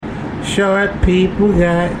short people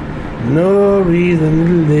got no reason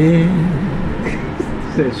to live.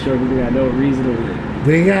 Said short people got no reason to live.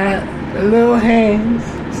 They got little hands,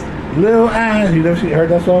 little eyes. You never heard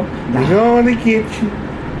that song? They're gonna get you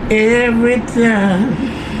every time.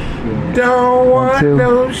 Yeah. Don't want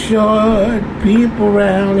no short people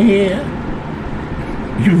around here.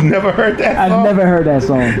 You've never heard that song? I've never heard that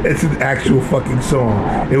song. It's an actual fucking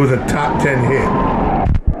song. It was a top 10 hit.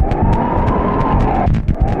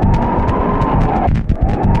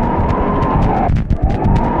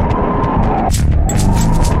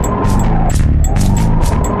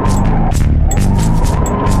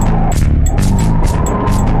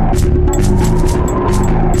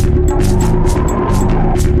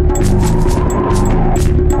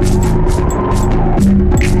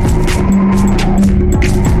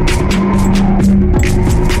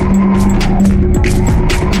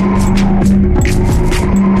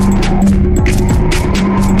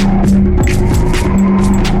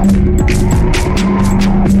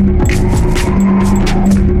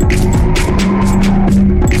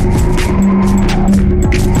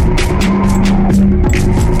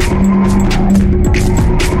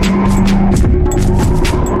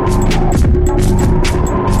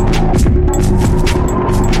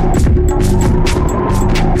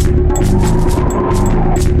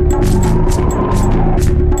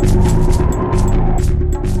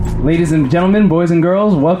 Ladies and gentlemen, boys and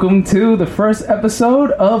girls, welcome to the first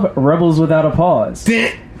episode of Rebels Without a Pause.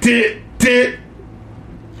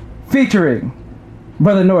 Featuring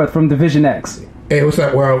Brother North from Division X. Hey, what's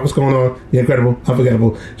up, world? What's going on? The incredible,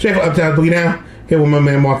 unforgettable. Straight from Uptown Boogie Down. Here with my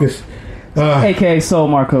man Marcus. A.K.A. Soul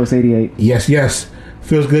Marcos 88. Yes.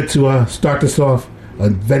 Feels good to start this off,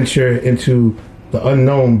 venture into the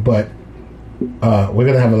unknown, but we're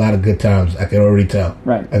going to have a lot of good times. I can already tell.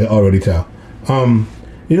 Right. I can already tell.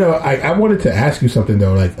 I wanted to ask you something,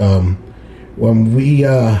 though. Like, when we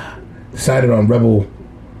decided on Rebel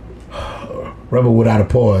Without a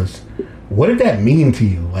Pause, what did that mean to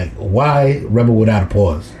you? Like, why Rebel Without a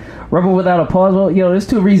Pause? Rebel Without a Pause? Well, there's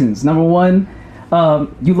two reasons. Number one,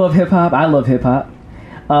 you love hip-hop. I love hip-hop.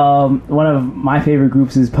 One of my favorite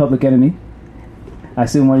groups is Public Enemy. I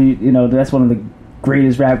assume that's one of the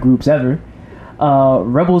greatest rap groups ever.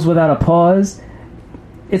 Rebels Without a Pause,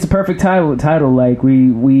 it's a perfect title. Like,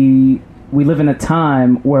 we live in a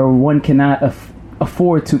time where one cannot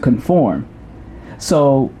afford to conform.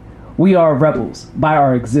 So we are rebels by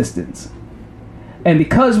our existence. And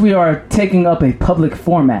because we are taking up a public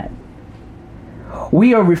format,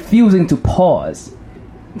 we are refusing to pause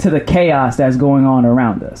to the chaos that's going on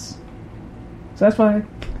around us. So that's why.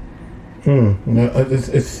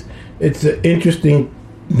 It's an interesting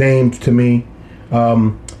name to me.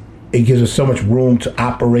 It gives us so much room to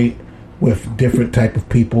operate with different type of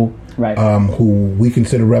people, right? Who we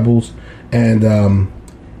consider rebels, and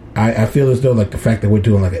I feel as though, like, the fact that we're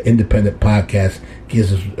doing like an independent podcast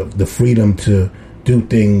gives us the freedom to do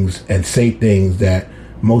things and say things that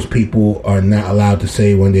most people are not allowed to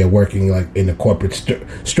say when they're working like in a corporate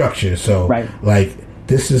structure. So, right. Like,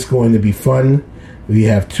 this is going to be fun. We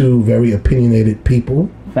have two very opinionated people.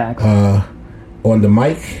 Facts. On the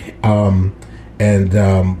mic. And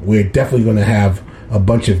we're definitely going to have a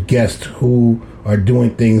bunch of guests who are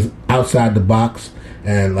doing things outside the box.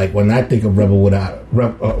 And, like, when I think of Rebel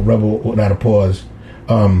Without a Pause,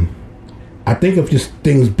 I think of just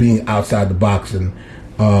things being outside the box and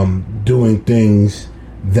doing things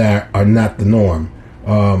that are not the norm,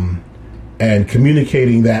 and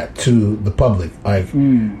communicating that to the public. Like,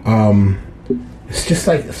 it's just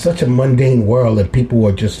like such a mundane world, and people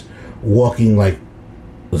are just walking like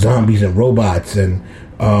zombies and robots, and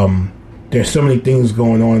there's so many things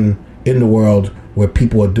going on in the world where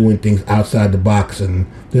people are doing things outside the box, and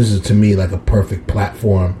this is, to me, like a perfect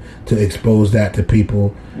platform to expose that to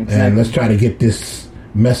people. Exactly. And let's try to get this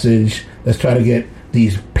message. Let's try to get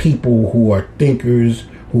these people who are thinkers,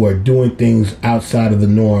 who are doing things outside of the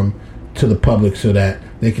norm, to the public, so that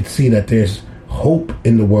they can see that there's hope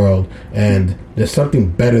in the world, and there's something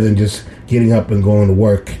better than just getting up and going to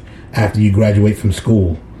work after you graduate from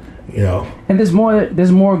school, And there's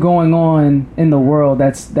more going on in the world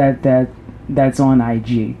that's on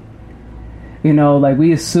IG. Like,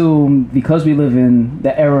 we assume, because we live in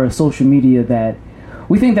the era of social media, that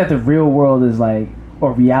we think that the real world is like,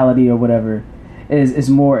 or reality or whatever, is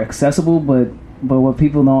more accessible, but what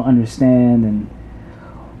people don't understand, and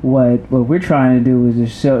what we're trying to do is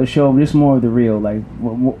just show just more of the real, like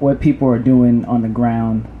what people are doing on the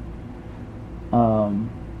ground.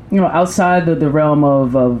 Outside the realm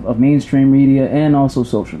of mainstream media and also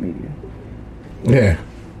social media. Yeah.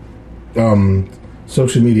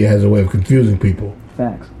 Social media has a way of confusing people.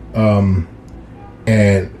 Facts. And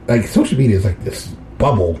like social media is like this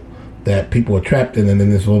bubble that people are trapped in, and then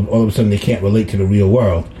this all of a sudden they can't relate to the real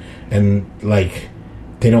world, and like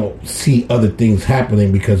they don't see other things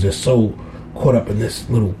happening because they're so caught up in this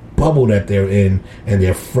little bubble that they're in, and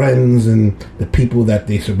their friends and the people that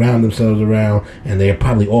they surround themselves around, and they're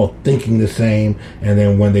probably all thinking the same. And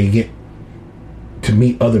then when they get to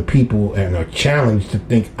meet other people and are challenged to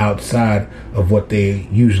think outside of what they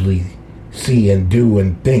usually see and do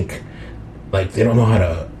and think, like they don't know how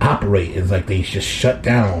to operate. It's like they just shut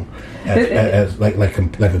down as like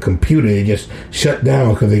a computer. They just shut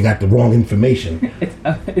down because they got the wrong information.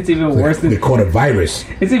 It's even worse than they caught a virus.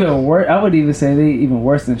 It's even worse. I would even say they even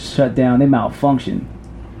worse than shut down. They malfunction.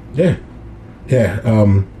 Yeah.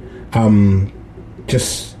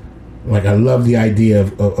 Just like I love the idea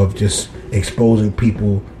of just exposing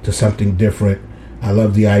people to something different. I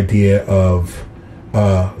love the idea of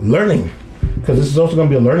learning, because this is also going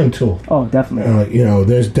to be a learning tool. Oh, definitely.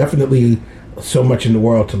 There's definitely so much in the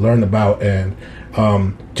world to learn about, and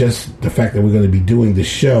just the fact that we're going to be doing this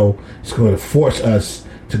show is going to force us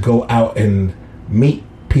to go out and meet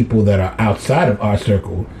people that are outside of our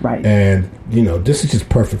circle. Right. And, this is just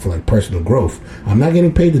perfect for like personal growth. I'm not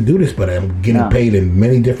getting paid to do this, but I'm getting paid in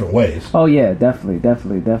many different ways. Oh yeah, definitely.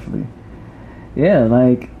 Yeah,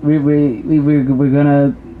 like we're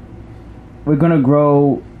gonna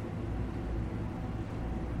grow.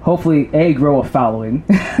 Hopefully, grow a following.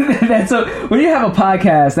 When you have a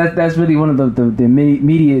podcast, that's really one of the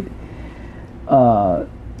immediate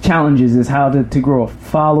challenges is how to grow a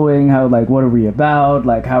following. How, like, what are we about?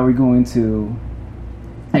 Like, how are we going to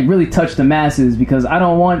like really touch the masses? Because I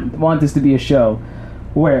don't want this to be a show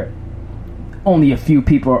where only a few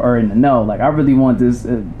people are in the know. Like, I really want this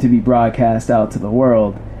to be broadcast out to the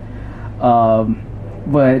world.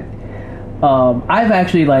 But I've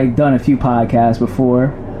actually like done a few podcasts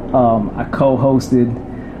before. I co-hosted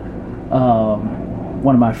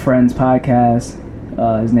one of my friends' podcasts.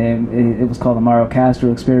 His name, it was called the Mario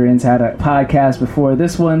Castro Experience. Had a podcast before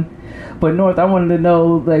this one. But North, I wanted to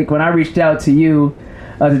know, like, when I reached out to you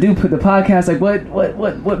to do the podcast, like,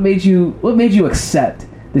 what made you accept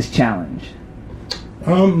this challenge?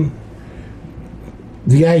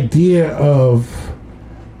 The idea of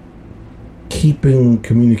keeping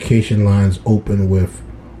communication lines open with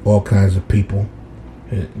all kinds of people,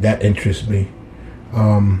 that interests me.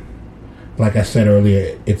 Like I said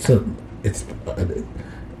earlier, it's a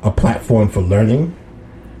platform for learning,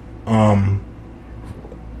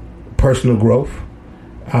 personal growth.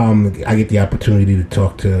 I get the opportunity to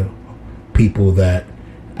talk to people that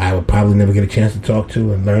I would probably never get a chance to talk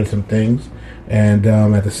to, and learn some things, and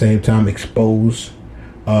at the same time expose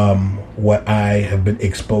what I have been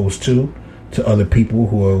exposed to other people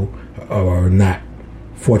who are not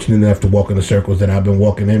fortunate enough to walk in the circles that I've been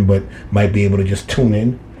walking in, but might be able to just tune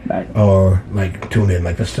in. Right. Or like tune in,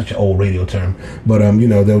 like that's such an old radio term, but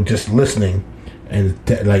they're just listening, and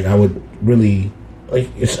like I would really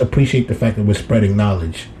appreciate the fact that we're spreading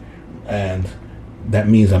knowledge, and that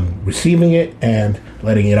means I'm receiving it and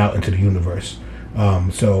letting it out into the universe.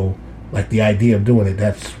 So like the idea of doing it,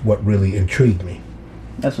 that's what really intrigued me.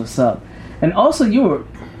 That's what's up. And also you're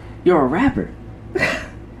a rapper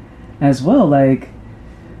as well. Like,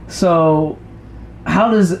 so how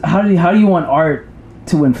do you want art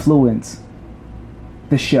to influence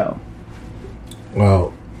the show?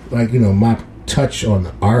 Well, like, my touch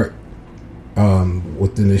on art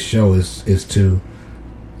within this show is to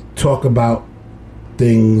talk about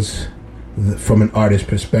things from an artist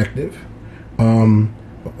perspective,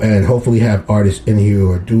 and hopefully have artists in here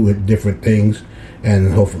who are doing different things,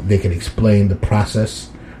 and hopefully they can explain the process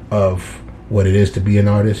of what it is to be an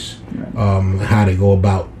artist, right. How they go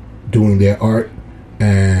about doing their art,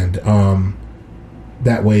 and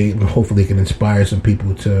that way hopefully it can inspire some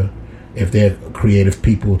people to, if they're creative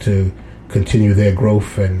people, to continue their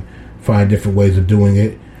growth and find different ways of doing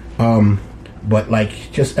it. But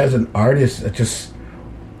like, just as an artist, I just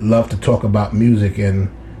love to talk about music and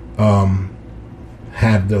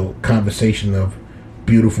have the conversation of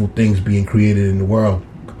beautiful things being created in the world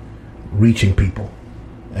reaching people.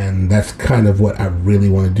 And that's kind of what I really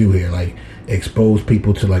want to do here, like expose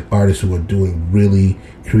people to like artists who are doing really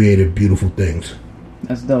creative, beautiful things.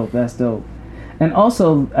 That's dope. And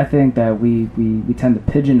also, I think that we tend to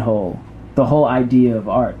pigeonhole the whole idea of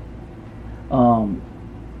art. When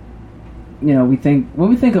we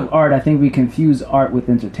think of art, I think we confuse art with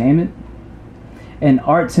entertainment. And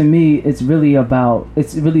art, to me, it's really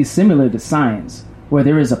similar to science, where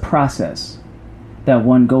there is a process that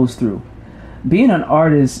one goes through. Being an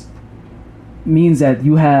artist means that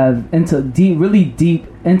you have really deep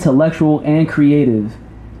intellectual and creative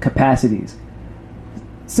capacities.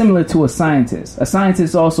 Similar to a scientist. A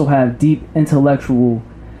scientist also have deep intellectual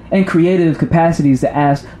and creative capacities to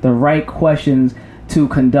ask the right questions to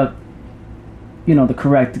conduct, the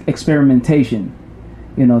correct experimentation,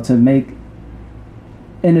 to make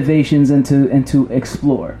innovations and to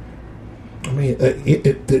explore. I mean,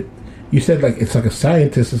 you said like it's like a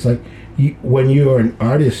scientist. It's like when you're an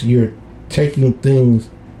artist, you're taking things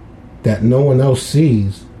that no one else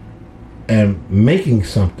sees and making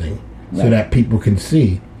something so that people can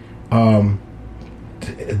see.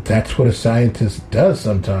 That's what a scientist does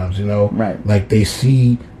sometimes, Right. Like they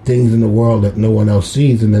see things in the world that no one else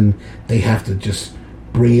sees, and then they have to just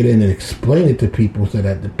bring it in and explain it to people so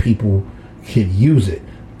that the people could use it.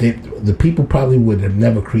 The people probably would have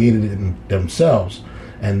never created it themselves.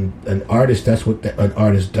 And an artist, that's what an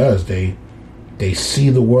artist does. They see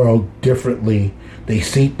the world differently. They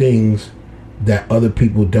see things that other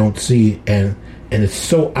people don't see, and it's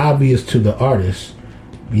so obvious to the artist,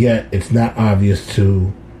 yet it's not obvious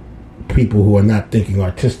to people who are not thinking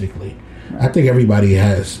artistically. Right. I think everybody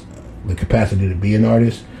has the capacity to be an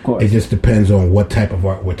artist. Of course. It just depends on what type of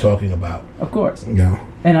art we're talking about. Of course.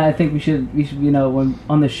 And I think we should when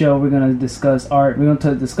on the show we're going to discuss art. We're going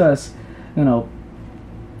to discuss,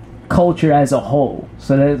 culture as a whole.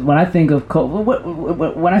 So that when I think of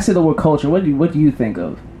when I say the word culture, what do you think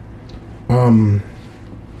of?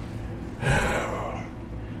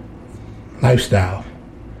 Lifestyle,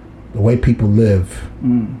 the way people live,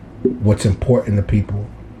 what's important to people,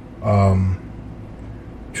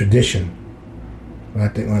 tradition. When I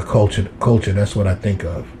think like culture, that's what I think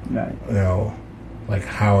of. Right. Like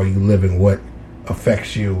how are you living? What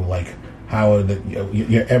affects you? Like how are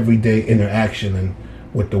your everyday interaction and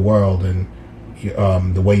with the world, and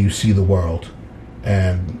the way you see the world,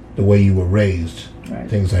 and the way you were raised, right.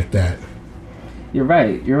 Things like that. You're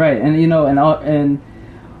right, and and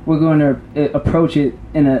we're going to approach it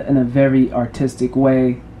in a very artistic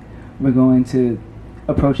way. We're going to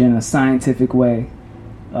approach it in a scientific way.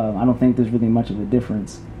 I don't think there's really much of a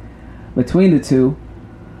difference between the two,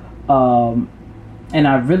 and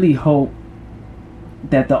I really hope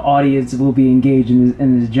that the audience will be engaged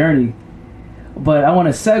in this journey. But I want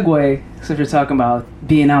to segue, since you're talking about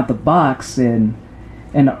being out the box and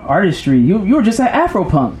artistry. You were just at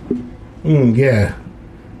Afropunk. Yeah,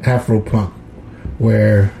 Afropunk,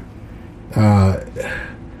 where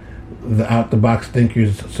the out the box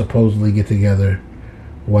thinkers supposedly get together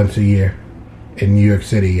once a year in New York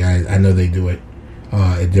City. I know they do it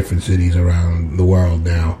in different cities around the world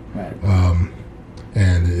now. Right.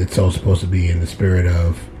 And it's all supposed to be in the spirit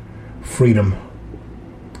of freedom.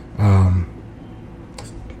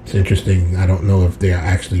 It's interesting. I don't know if they're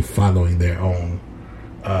actually following their own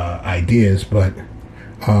ideas, but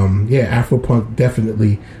Afropunk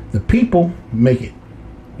definitely, the people make it.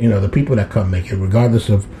 The people that come make it, regardless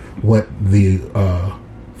of what the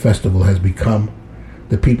festival has become.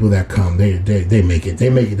 The people that come, they make it. They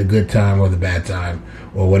make it the good time or the bad time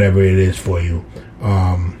or whatever it is for you.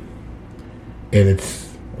 And it's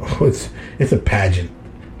a pageant.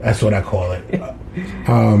 That's what I call it.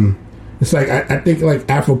 It's like I think like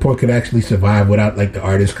Afropunk could actually survive without like the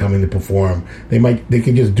artists coming to perform. They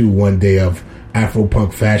could just do one day of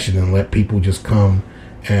Afropunk fashion and let people just come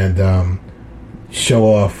and show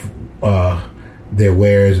off their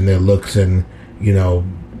wares and their looks, and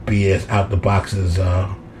be as out the box as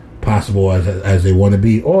possible as they want to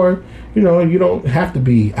be. Or you don't have to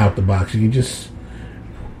be out the box. You can just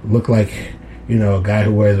look like a guy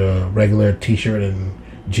who wears a regular t-shirt and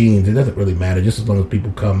jeans. It doesn't really matter, just as long as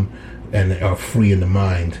people come and are free in the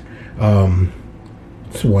mind.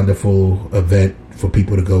 It's a wonderful event for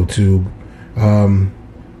people to go to,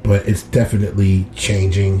 but it's definitely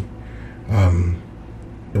changing.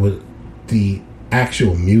 It was the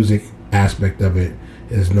actual music aspect of it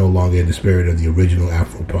is no longer in the spirit of the original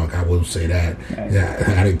Afropunk. I will say that. Right.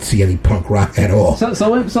 Yeah, I didn't see any punk rock at all. So let's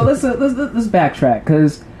backtrack,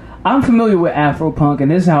 because I'm familiar with Afropunk,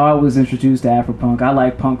 and this is how I was introduced to Afropunk. I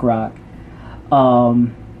like punk rock.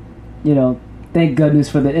 Thank goodness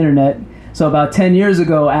for the internet. So about 10 years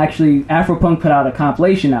ago, actually, Afropunk put out a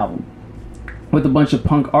compilation album with a bunch of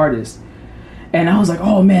punk artists. And I was like,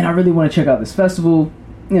 oh man, I really want to check out this festival.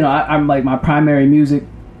 I'm like, my primary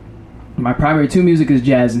two music is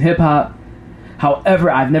jazz and hip hop. However,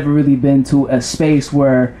 I've never really been to a space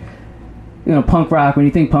where, punk rock, when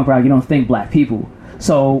you think punk rock, you don't think black people.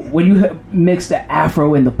 So when you mix the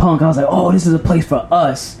Afro and the punk, I was like, oh, this is a place for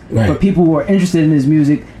us, right, for people who are interested in this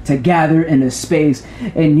music to gather in this space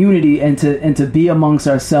in unity and to be amongst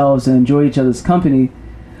ourselves and enjoy each other's company.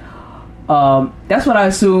 That's what I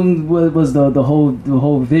assumed was the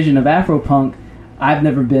whole vision of Afropunk. I've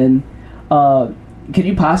never been. Could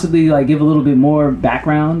you possibly like give a little bit more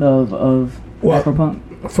background of Afropunk?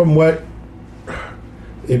 From what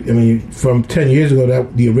from 10 years ago,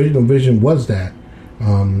 that the original vision was that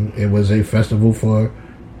it was a festival for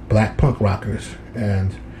black punk rockers,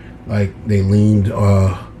 and like they leaned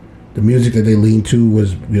the music that they leaned to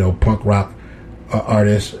was punk rock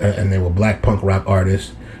artists, and they were black punk rock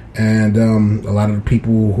artists, and a lot of the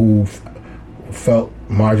people who felt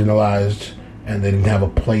marginalized and they didn't have a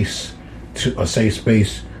place, a safe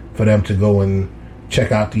space for them to go and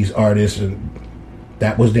check out these artists, and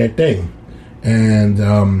that was their thing. And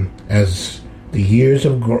as the years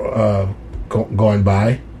have gone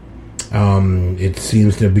by, it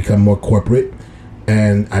seems to have become more corporate,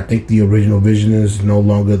 and I think the original vision is no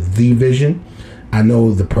longer the vision. I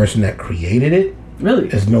know the person that created it really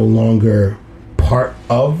is no longer part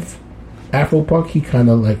of Afropunk. He kind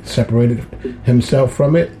of like separated himself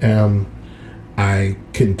from it. I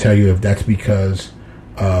couldn't tell you if that's because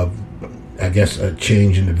of, I guess, a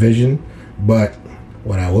change in the vision. But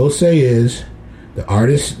what I will say is the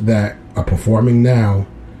artists that are performing now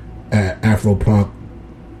at Afropunk,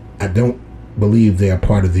 I don't believe they are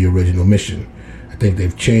part of the original mission. I think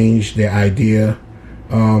they've changed their idea.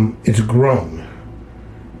 It's grown.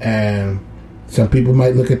 And some people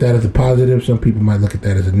might look at that as a positive. Some people might look at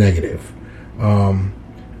that as a negative.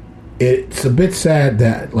 It's a bit sad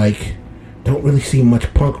that, like, don't really see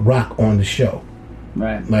much punk rock on the show.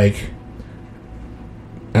 Right. Like,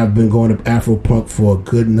 I've been going to Afropunk for a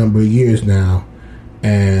good number of years now,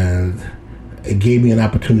 and it gave me an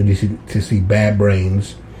opportunity to see Bad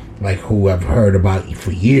Brains, like, who I've heard about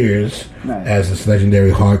for years right. as this legendary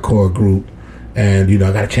hardcore group. And,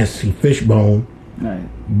 I got a chance to see Fishbone. Right.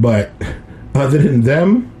 But other than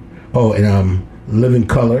them, and Living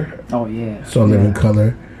Color. Oh, yeah. Saw Living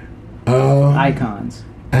Color. Icons.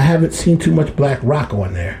 I haven't seen too much black rock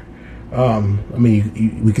on there. We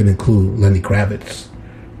can include Lenny Kravitz,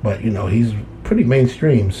 but he's pretty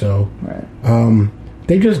mainstream. So right.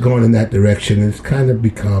 They're just going in that direction. It's kind of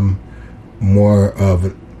become more of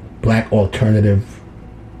a black alternative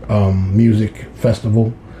music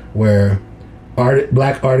festival where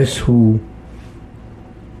black artists who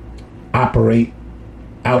operate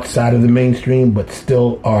outside of the mainstream but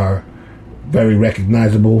still are very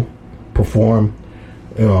recognizable perform.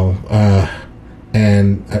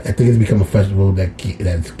 And I think it's become a festival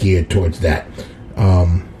that's geared towards that.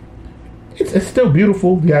 It's still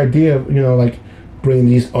beautiful, the idea of like bringing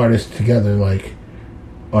these artists together like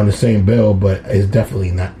on the same bill, but it's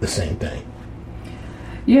definitely not the same thing.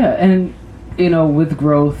 Yeah, and with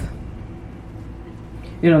growth,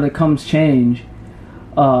 there comes change.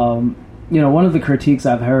 One of the critiques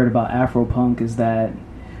I've heard about Afropunk is that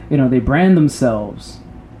they brand themselves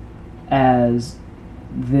as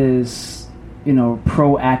this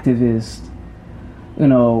pro-activist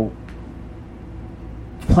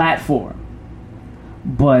platform,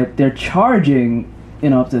 but they're charging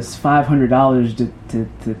up to $500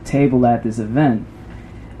 to table at this event.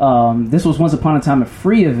 This was once upon a time a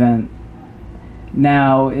free event.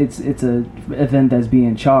 Now it's a event that's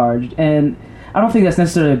being charged, and I don't think that's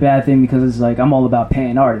necessarily a bad thing, because it's like I'm all about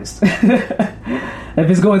paying artists. If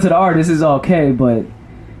it's going to the artist, it's okay, but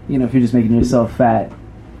if you're just making yourself fat,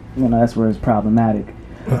 that's where it's problematic.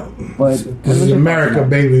 But this is America,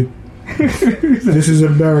 baby. This is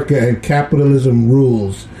America, and capitalism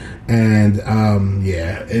rules. And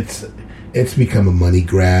it's become a money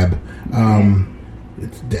grab.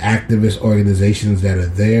 It's the activist organizations that are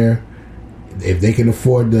there. If they can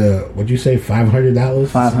afford what'd you say, $500?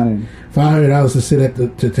 $500 to sit at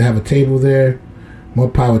to have a table there. More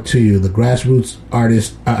power to you. The grassroots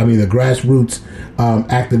artists, the grassroots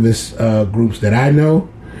activist groups that I know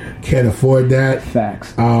can't afford that.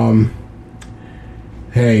 Facts.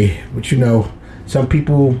 Hey, but some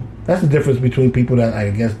people. That's the difference between people that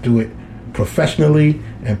I guess do it professionally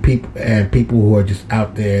and people who are just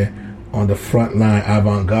out there on the front line,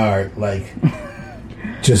 avant-garde, like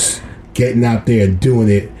just getting out there and doing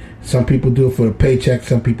it. Some people do it for the paycheck.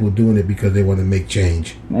 Some people are doing it because they want to make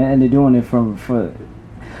change. And they're doing it for.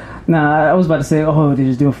 Nah, I was about to say, they're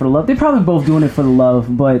just doing it for the love. They're probably both doing it for the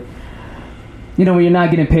love, but when you're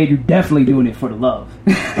not getting paid, you're definitely doing it for the love.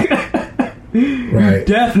 Right. You're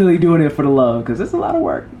definitely doing it for the love, because it's a lot of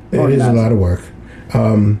work. It is a lot of work.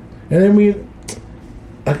 And then we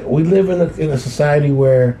live in a society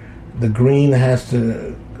where the green has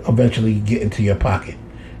to eventually get into your pocket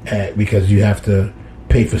because you have to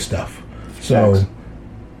pay for stuff. So,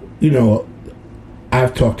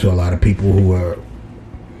 I've talked to a lot of people who are.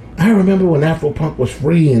 I remember when Afropunk was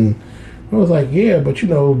free, and I was like, yeah, but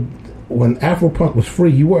when Afropunk was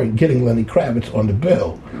free, you weren't getting Lenny Kravitz on the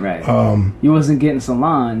bill. Right. You wasn't getting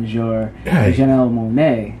Solange or Janelle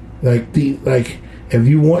Monáe. Like if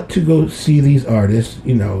you want to go see these artists,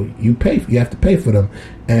 you have to pay for them,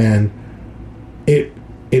 and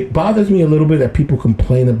it bothers me a little bit that people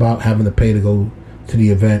complain about having to pay to go to the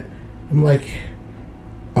event. I'm like,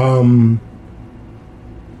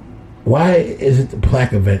 why is it the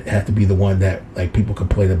black event have to be the one that like people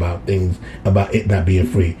complain about things about it not being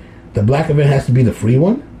free? The black event has to be the free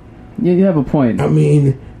one? Yeah, you have a point. I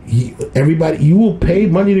mean, you will pay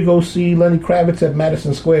money to go see Lenny Kravitz at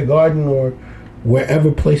Madison Square Garden or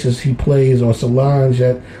wherever places he plays, or Solange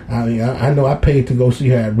at. I know I paid to go see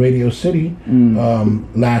her at Radio City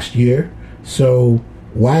last year. So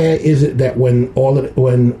why is it that when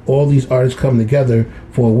all these artists come together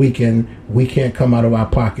for a weekend, we can't come out of our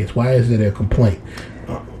pockets? Why is there a complaint?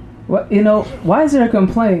 Well, why is there a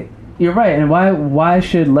complaint? You're right, and why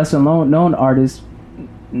should lesser known artists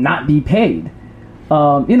not be paid?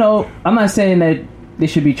 I'm not saying that they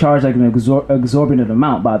should be charged like an exorbitant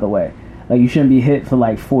amount. By the way, like you shouldn't be hit for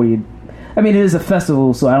like 40. I mean, it is a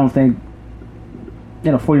festival, so I don't think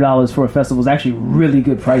 $40 for a festival is actually really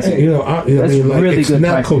good pricing. It's good not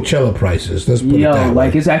pricing. Coachella prices. Let's put it that way.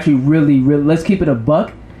 It's actually really, really. Let's keep it a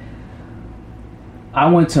buck. I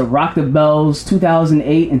went to Rock the Bells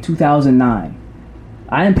 2008 and 2009.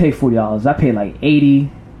 I didn't pay $40. I paid like $80,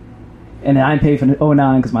 and then I didn't pay for the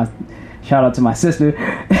 09 because shout out to my sister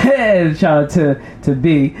and shout out to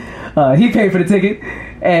B. He paid for the ticket,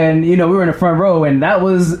 and we were in the front row, and that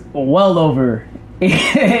was well over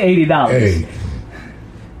 $80. Hey,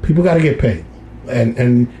 people got to get paid,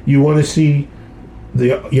 and you want to see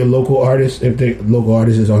your local artists. If the local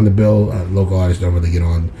artist is on the bill, local artists don't really get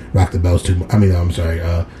on Rock the Bells too much.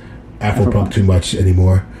 Afropunk too much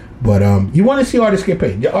anymore. But you want to see artists get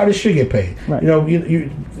paid. The artists should get paid. Right.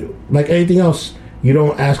 You like anything else. You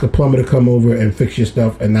don't ask a plumber to come over and fix your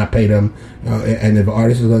stuff and not pay them. And if an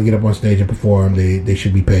artist is going to get up on stage and perform, they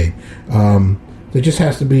should be paid. There just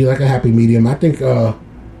has to be like a happy medium. I think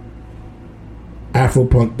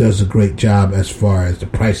Afropunk does a great job as far as the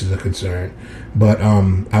prices are concerned. But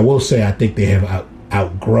I will say I think they have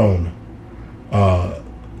outgrown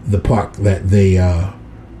the park that they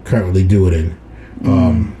currently do it in.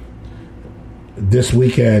 This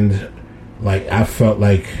weekend, like I felt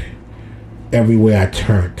like everywhere I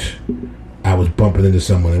turned, I was bumping into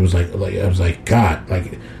someone. It was like I was like, God,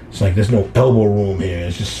 like it's like there's no elbow room here.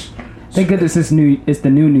 It's just. Thank goodness it's the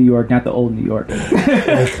new New York, not the old New York.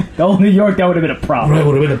 The old New York, that would have been a problem. Right,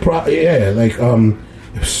 would have been a problem. Yeah, like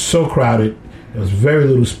it was so crowded. There was very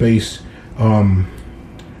little space. I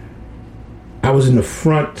was in the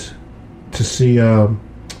front to see Janelle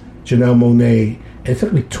Monáe. It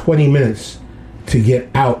took me 20 minutes to get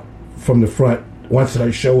out from the front once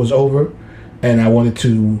her show was over, and I wanted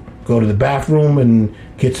to go to the bathroom and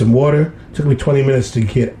get some water. It took me 20 minutes to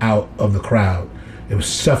get out of the crowd. It was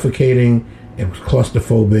suffocating. It was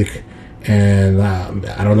claustrophobic, and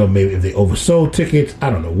I don't know, maybe if they oversold tickets. I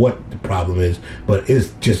don't know what the problem is, but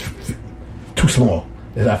it's just too small.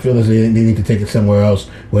 I feel as they need to take it somewhere else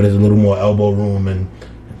where there's a little more elbow room and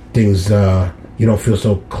things. You don't feel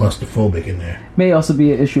so claustrophobic in there. May also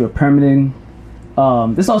be an issue of permitting.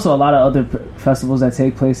 There's also a lot of other festivals that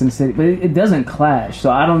take place in the city, but it doesn't clash.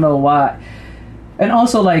 So I don't know why. And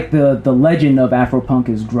also, like the legend of Afropunk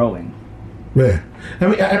is growing. Yeah, I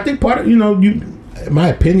mean, I think part of my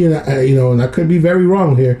opinion, and I could be very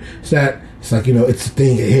wrong here, is that it's like it's the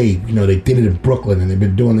thing. Hey, they did it in Brooklyn and they've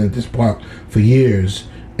been doing it at this park for years,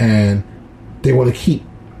 and they want to keep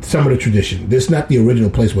some of the tradition. This is not the original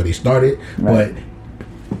place where they started, right. But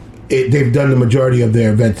they've done the majority of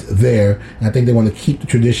their events there. And I think they want to keep the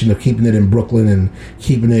tradition of keeping it in Brooklyn and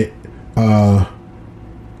keeping it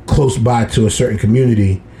close by to a certain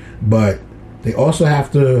community. But they also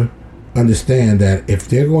have to understand that if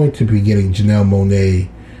they're going to be getting Janelle Monáe,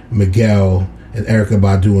 Miguel, and Erykah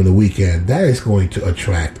Badu on the weekend, that is going to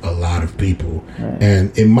attract a lot of people. Right.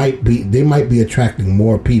 And they might be attracting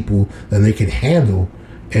more people than they can handle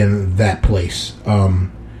in that place.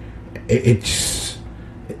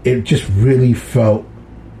 It just really felt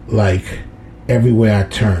like everywhere I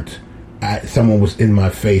turned, someone was in my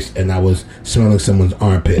face and I was smelling someone's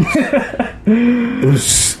armpits. It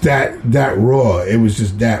was that raw. It was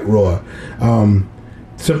just that raw.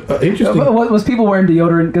 Interesting. Was people wearing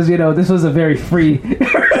deodorant? Because this was a very free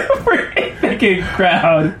thinking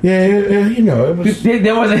crowd. Yeah, it was.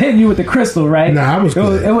 There wasn't hitting you with the crystal, right? No, I was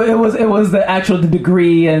good. It was the actual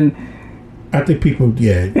degree, and I think people.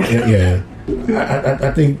 Yeah.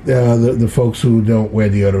 I think the folks who don't wear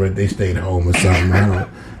deodorant, they stayed home or something. I don't.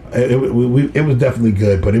 it was definitely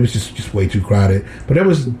good, but it was just way too crowded. But there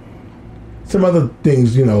was some other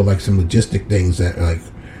things, like some logistic things that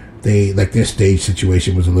their stage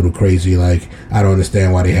situation was a little crazy. Like, I don't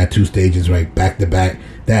understand why they had 2 stages right back to back.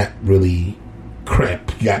 That really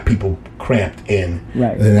got people cramped in.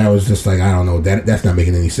 Right. And I was just like, I don't know, that's not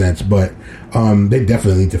making any sense. But they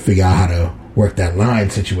definitely need to figure out how to work that line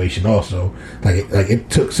situation also. Like it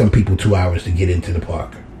took some people 2 hours to get into the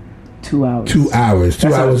park. 2 hours. 2 hours.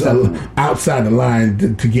 2 hours outside the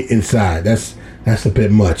line to get inside. That's a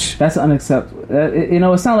bit much. That's unacceptable.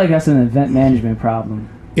 It sounds like that's an event management problem.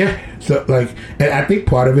 Yeah. So and I think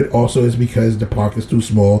part of it also is because the park is too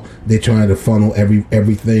small. They're trying to funnel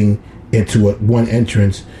everything into one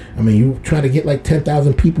entrance. I mean, you try to get like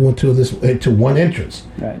 10,000 people into one entrance.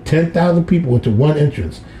 Right. 10,000 people into one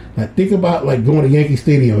entrance. Like, think about like going to Yankee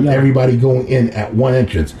Stadium and everybody going in at one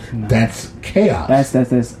entrance. No. That's chaos.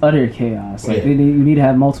 That's utter chaos. Like, you need to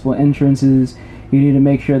have multiple entrances. You need to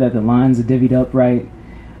make sure that the lines are divvied up right.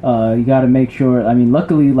 You got to make sure. I mean,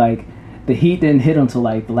 luckily, like, the heat didn't hit until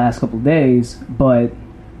like the last couple of days, but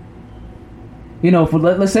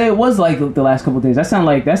let's say it was like the last couple of days. That sound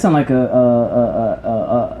like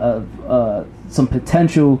some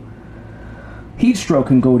potential heat stroke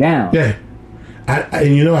can go down. Yeah.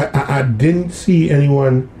 I didn't see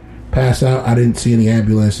anyone pass out. I didn't see any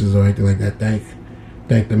ambulances or anything like that.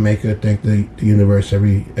 Thank the maker, thank the universe.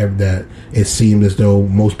 Every that it seemed as though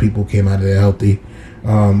most people came out of there healthy.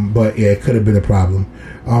 But yeah, it could have been a problem.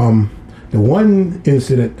 The one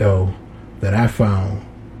incident though that I found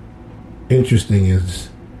interesting is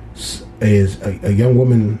a young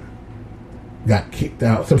woman got kicked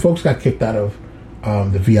out. Some folks got kicked out of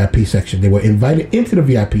the VIP section. They were invited into the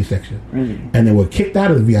VIP section, really? And they were kicked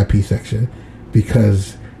out of the VIP section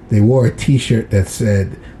because they wore a T-shirt that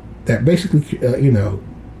said that basically,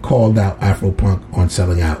 called out Afropunk on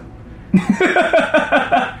selling out.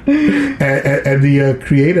 and the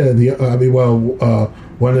creator,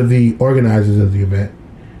 one of the organizers of the event,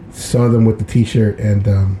 saw them with the T-shirt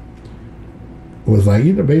and was like,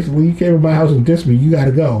 basically, you came to my house and dissed me, you got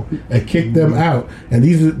to go, and kicked them out. And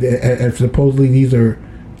supposedly these are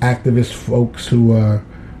activist folks who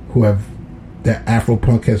have that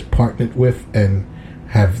Afropunk has partnered with and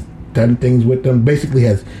have done things with them. Basically,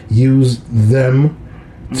 has used them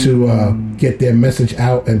to get their message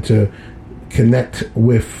out and to connect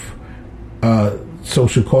with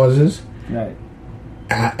social causes. Right.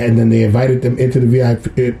 And then they invited them into the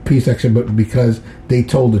VIP section, but because they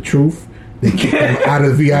told the truth, they kicked them out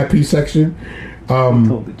of the VIP section.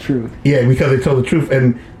 Told the truth. Yeah, because they told the truth.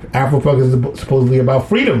 And Afropunk is supposedly about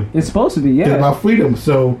freedom. It's supposed to be, yeah. It's about freedom.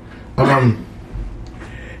 So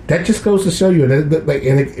that just goes to show you,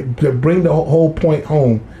 to bring the whole point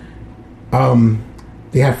home.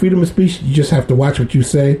 They have freedom of speech. You just have to watch what you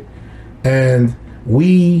say. And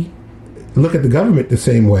we look at the government the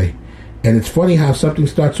same way. And it's funny how something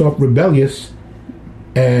starts off rebellious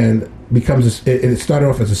and it started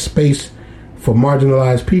off as a space for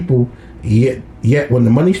marginalized people, yet when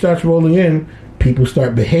the money starts rolling in, people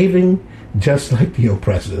start behaving just like the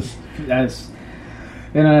oppressors. That's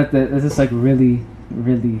just like really,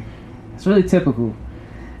 really, it's really typical,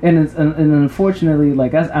 and unfortunately,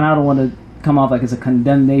 like, and I don't want to come off like it's a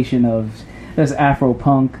condemnation of this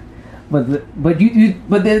Afropunk, but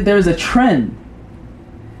there's a trend.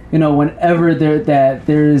 Whenever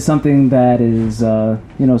there is something that is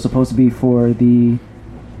supposed to be for the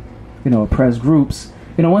oppressed groups,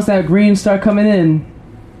 once that green start coming in,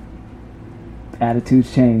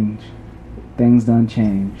 attitudes change, things done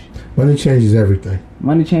change. Money changes everything.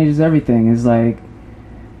 Money changes everything. It's like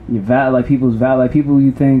people's value, like people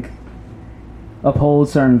you think uphold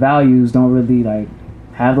certain values don't really like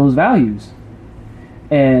have those values,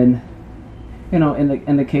 and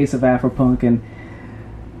in the case of Afropunk, and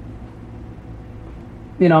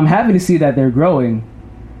I'm happy to see that they're growing.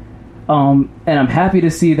 And I'm happy to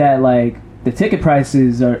see that, like, the ticket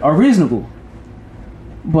prices are reasonable.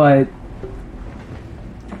 But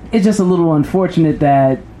it's just a little unfortunate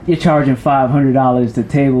that you're charging $500 to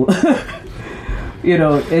table,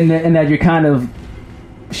 and that you're kind of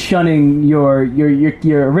shunning your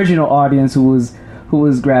original audience who was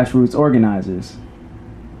grassroots organizers.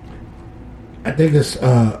 I think it's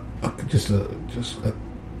just a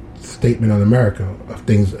statement on America,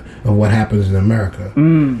 of what happens in America.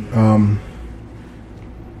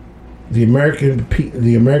 The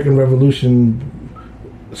American Revolution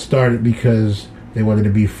started because they wanted to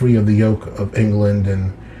be free of the yoke of England,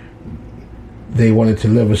 and they wanted to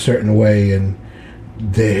live a certain way, and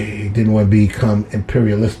they didn't want to become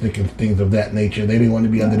imperialistic and things of that nature. They didn't want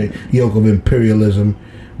to be under the yoke of imperialism.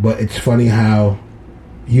 But it's funny how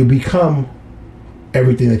you become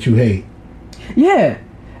everything that you hate. Yeah,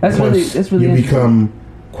 that's really you become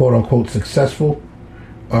quote unquote successful.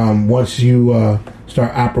 Once you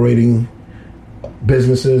start operating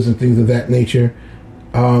businesses and things of that nature,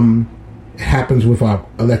 it happens with our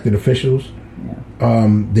elected officials. Yeah.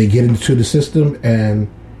 They get into the system, and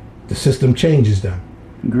the system changes them.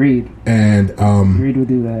 Greed. And greed will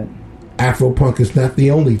do that. Afropunk is not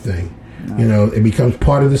the only thing. No. You know, it becomes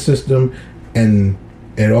part of the system, and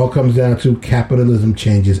it all comes down to capitalism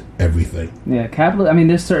changes everything. Yeah, I mean,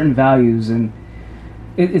 there's certain values, and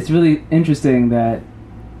it's really interesting that,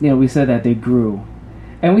 you know, we said that they grew,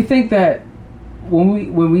 and we think that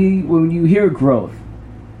when you hear growth,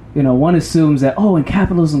 you know, one assumes that, and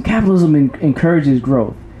capitalism encourages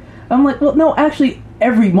growth. I'm like, well, no, actually,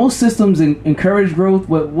 most systems encourage growth.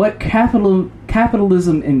 What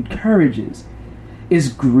capitalism encourages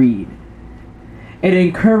is greed. It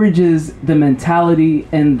encourages the mentality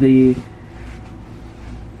and the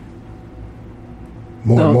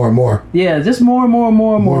more. Yeah, just more,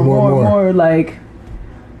 like,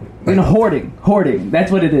 you know, hoarding.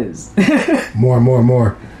 That's what it is.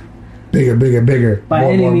 more. Bigger. By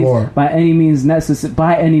any means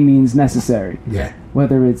necessary. Yeah.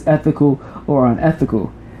 Whether it's ethical or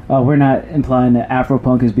unethical. We're not implying that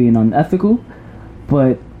Afropunk is being unethical,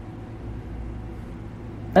 but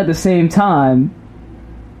at the same time,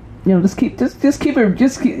 you know, just keep it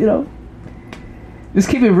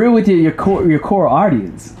real with your core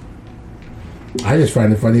audience. I just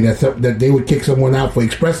find it funny that they would kick someone out for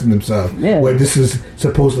expressing themselves. Yeah. Where this is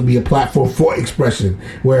supposed to be a platform for expression,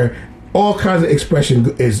 where all kinds of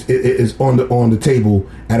expression is on the table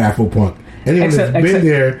at Afropunk. Anyone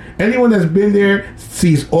that's been there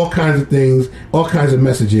sees all kinds of things, all kinds of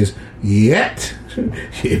messages. Yet,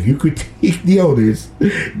 if you critique the owners,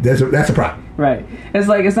 that's a problem. Right. It's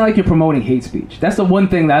not like you're promoting hate speech. That's the one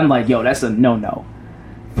thing that I'm like, yo, that's a no.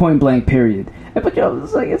 Point blank, period. But yo,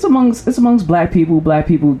 it's amongst black people. Black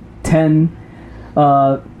people tend,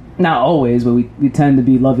 not always, but we tend to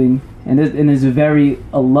be loving, and it's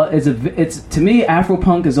to me,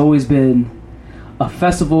 Afropunk has always been a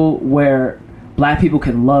festival where black people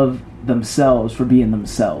can love themselves for being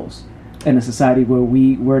themselves in a society where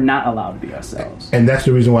we're not allowed to be ourselves. And that's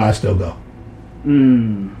the reason why I still go.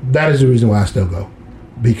 That is the reason why I still go,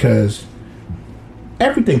 because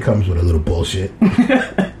everything comes with a little bullshit.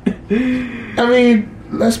 I mean,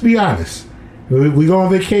 let's be honest. We go on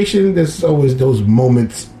vacation, there's always those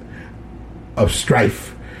moments of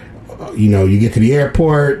strife. You know, you get to the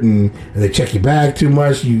airport and they check your bag too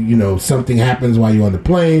much. You know, something happens while you're on the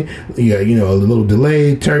plane. You know, a little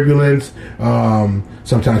delay, turbulence.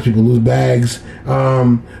 Sometimes people lose bags.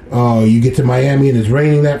 You get to Miami and it's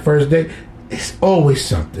raining that first day. It's always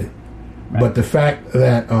something. Right. But the fact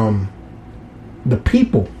that the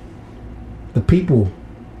people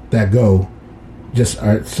that go just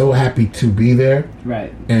are so happy to be there,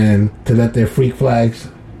 right, and to let their freak flags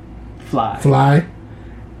fly.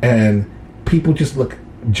 And people just look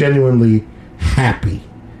genuinely happy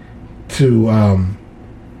to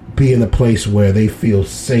be in a place where they feel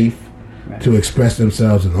safe, right, to express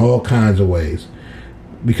themselves in all kinds of ways.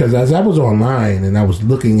 Because as I was online and I was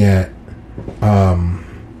looking at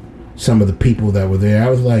some of the people that were there, I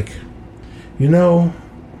was like, you know,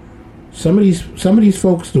 some of these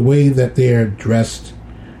folks, the way that they're dressed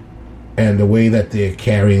and the way that they're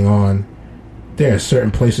carrying on, there are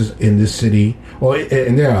certain places in this city,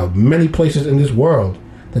 and there are many places in this world,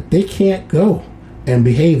 that they can't go and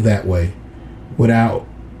behave that way without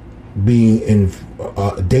being in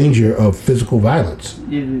danger of physical violence.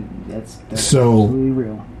 Yeah, that's so absolutely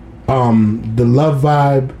real. The love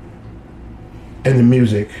vibe and the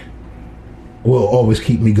music will always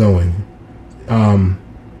keep me going.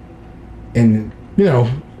 And, you know,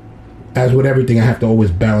 as with everything, I have to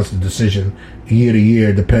always balance the decision year to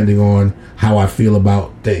year depending on how I feel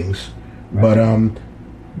about things. Right. But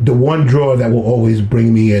the one draw that will always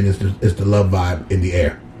bring me in is the love vibe in the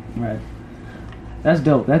air. Right. That's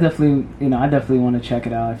dope. That definitely, you know, I definitely want to check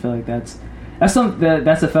it out. I feel like that's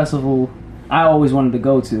a festival I always wanted to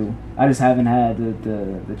go to. I just haven't had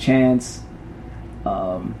the chance.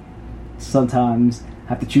 Sometimes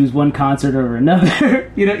have to choose one concert over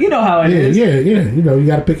another. you know how it is. Yeah. You know, you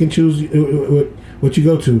got to pick and choose what you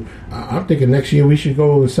go to. I'm thinking next year we should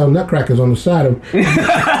go and sell nutcrackers on the side of,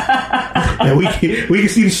 and we can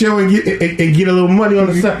see the show and get a little money on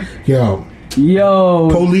the side. Yo,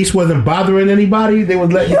 police wasn't bothering anybody. They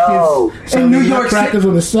was letting kids sell nutcrackers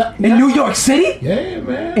on the side. In New York City? Yeah,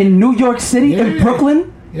 man. In New York City? In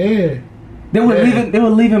Brooklyn? Yeah. They were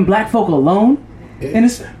leaving black folk alone. And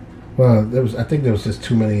it's Well, I think there was just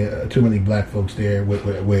too many black folks there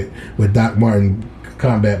with Doc Martin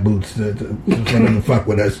combat boots to for them to fuck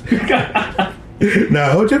with us.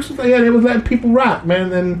 No, jokes aside, yeah, they was letting people rock,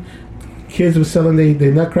 man. And kids were selling they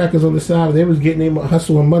nutcrackers on the side. They was getting their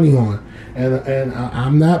hustle and money on. And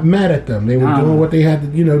I'm not mad at them. They were doing what they had to,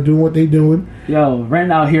 doing what they doing. Yo,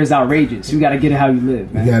 renting out here is outrageous. You got to get it how you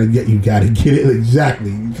live, man. You got to get it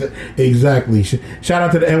exactly. Shout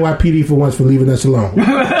out to the NYPD for once for leaving us alone.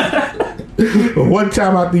 But one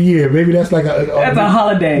time out the year, maybe that's like that's a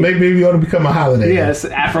holiday. Maybe it ought to become a holiday. Yes,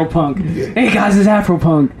 Afro-punk. Yeah. Hey guys, it's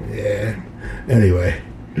Afro-punk. Yeah. Anyway.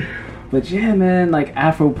 But yeah, man, like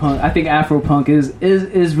Afro-punk. I think Afro-punk is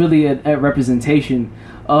really a representation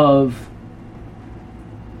of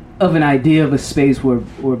an idea of a space where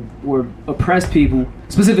oppressed people,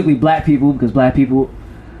 specifically black people, because black people,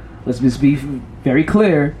 let's just be very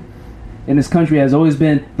clear, in this country has always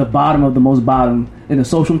been the bottom of the most bottom in the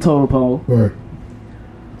social totem pole. Right.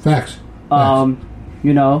 Facts.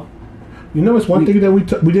 It's one thing that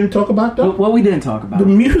we didn't talk about though. What we didn't talk about? The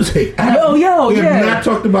music. We have not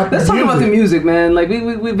talked about. Let's talk about the music, man. Like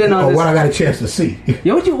we've been on. What I got a chance to see.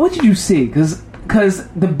 Yeah, what did you see? Because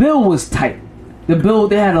the bill was tight. The bill,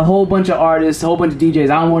 they had a whole bunch of artists, a whole bunch of DJs.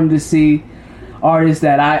 I wanted to see artists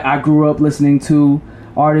that I grew up listening to,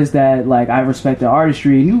 artists that like I respect their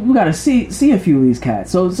artistry. And you got to see a few of these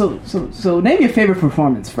cats. So name your favorite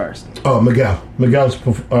performance first. Oh, Miguel. Miguel's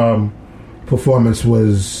performance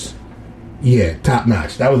was top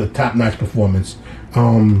notch. That was a top notch performance.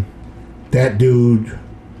 That dude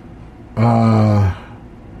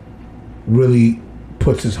really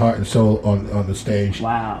puts his heart and soul on the stage.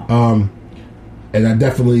 Wow. And I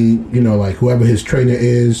definitely, like whoever his trainer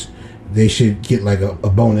is, they should get like a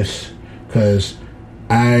bonus, because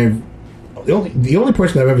the only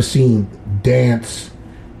person I've ever seen dance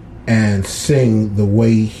and sing the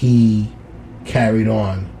way he carried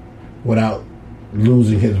on without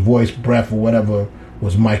losing his voice, breath, or whatever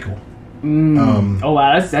was Michael. Oh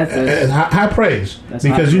wow, that's high praise,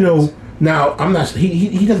 because now I'm not.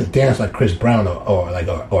 He doesn't dance like Chris Brown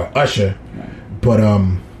or Usher, right. But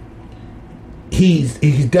he's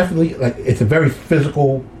definitely like, it's a very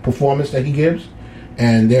physical performance that he gives,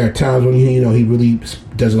 and there are times when he really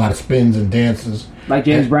does a lot of spins and dances like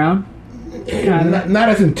James Brown. Not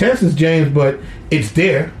as intense as James, but it's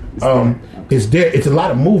there. It's there. It's a lot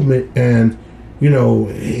of movement, and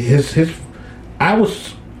his. I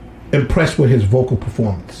was impressed with his vocal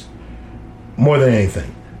performance more than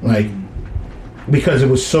anything, like because it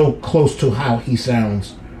was so close to how he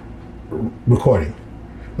sounds recording.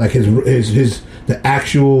 Like the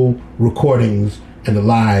actual recordings and the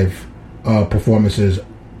live performances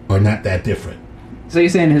are not that different. So you're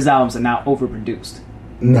saying his albums are not overproduced?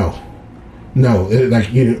 No. Like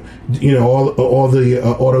all the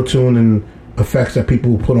auto tune and effects that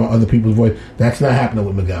people put on other people's voice, that's not happening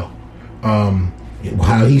with Miguel.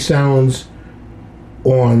 How he sounds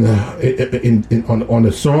on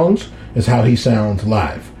the songs is how he sounds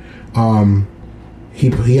live. He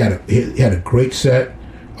had a great set.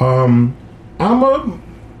 I'm a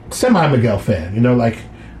semi Miguel fan.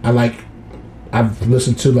 I've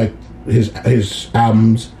listened to like his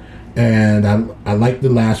albums, and I like the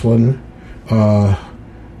last one. The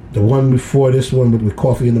one before this one with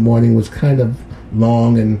Coffee in the Morning was kind of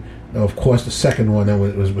long, and of course the second one that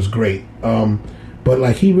was great. But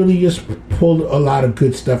like he really just pulled a lot of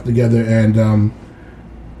good stuff together, and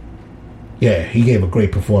he gave a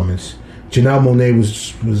great performance. Janelle Monáe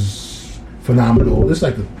was phenomenal. It's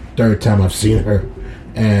like the third time I've seen her,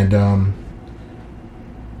 and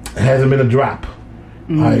it hasn't been a drop.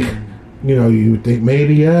 Like you would think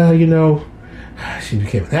maybe she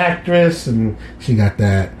became an actress and she got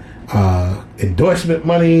that endorsement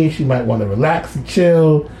money, she might want to relax and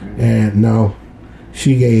chill, and no,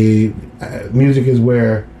 she gave music is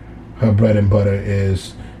where her bread and butter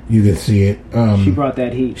is. You can see it. She brought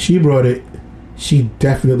that heat. She brought it. She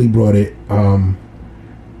definitely brought it.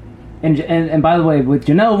 And by the way, with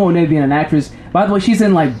Janelle Monáe being an actress, by the way, she's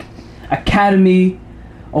in like Academy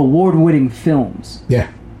Award-winning films. Yeah,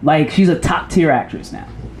 like she's a top-tier actress now,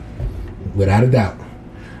 without a doubt.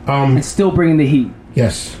 And still bringing the heat.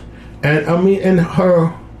 Yes, and I mean, and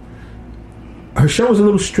her show was a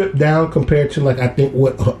little stripped down compared to like I think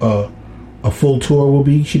what a full tour will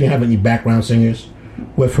be. She didn't have any background singers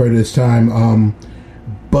with her this time,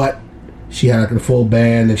 but she had like a full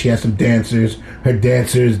band, and she had some dancers. Her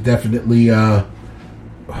dancers definitely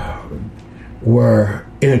were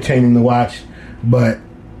entertaining to watch, but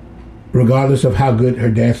regardless of how good her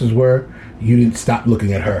dancers were, you didn't stop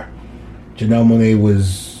looking at her. Janelle Monáe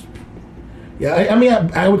was, Yeah, I mean,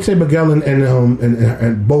 I would say Miguel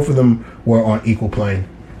and both of them were on equal plane.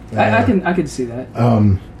 I can see that.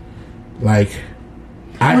 Like,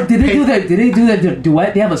 Did they do that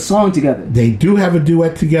duet? They have a song together. They do have a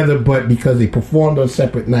duet together, but because they performed on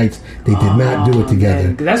separate nights, they did not do it together.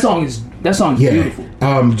 Man. That song is beautiful.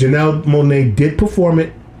 Janelle Monáe did perform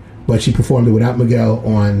it, but she performed it without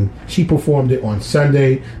Miguel she performed it on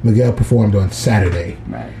Sunday. Miguel performed on Saturday.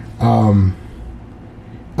 Right.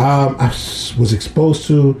 I was exposed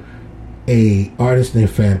to a artist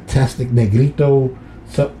named Fantastic Negrito,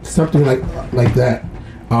 something like that.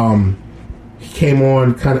 He came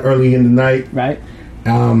on kind of early in the night, right?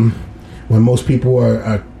 When most people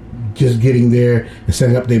are just getting there and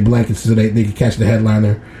setting up their blankets so they could catch the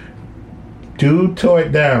headliner. Dude tore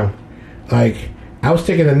it down. Like, I was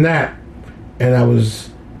taking a nap, and I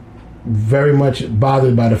was very much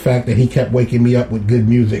bothered by the fact that he kept waking me up with good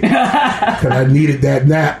music because I needed that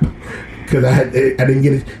nap because I didn't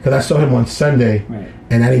get it because I saw him on Sunday, right.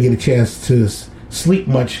 And I didn't get a chance to sleep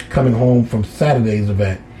much coming home from Saturday's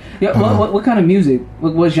event. Yeah, what kind of music?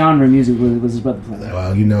 What genre of music was his brother playing?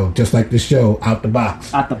 Well, just like this show, out the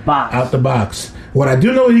box. Out the box. Out the box. What I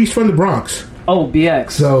do know is he's from the Bronx. Oh,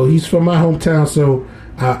 BX. So he's from my hometown, so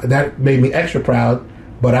that made me extra proud.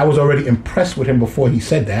 But I was already impressed with him before he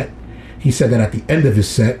said that. He said that at the end of his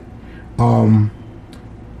set. I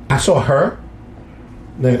saw her,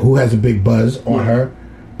 who has a big buzz on her.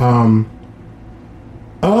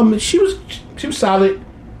 She was solid.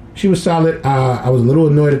 She was solid. I was a little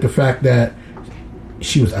annoyed at the fact that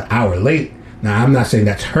she was an hour late. Now, I'm not saying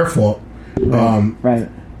that's her fault. Right.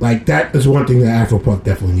 Like, that is one thing that Afropunk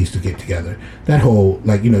definitely needs to get together. That whole,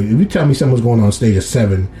 if you tell me someone's going on stage at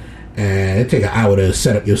 7 and it take an hour to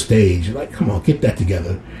set up your stage, like, come on, get that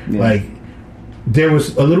together. Yeah. Like, there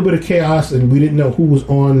was a little bit of chaos and we didn't know who was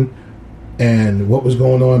on and what was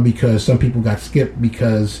going on because some people got skipped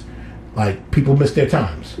because, people missed their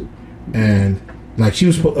times. And, she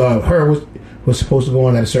was, was supposed to go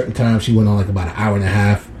on at a certain time. She went on, about an hour and a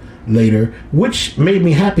half later, which made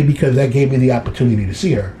me happy because that gave me the opportunity to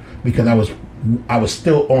see her because I was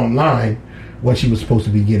still online when she was supposed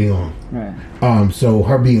to be getting on. Right. So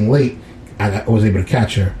her being late, I was able to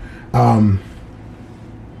catch her.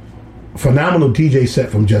 Phenomenal DJ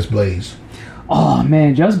set from Just Blaze. Oh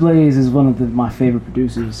man, Just Blaze is one of my favorite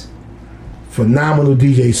producers. Phenomenal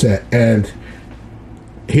DJ set, and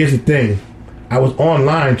here's the thing: I was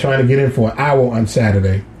online trying to get in for an hour on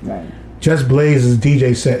Saturday. Right. Just Blaze's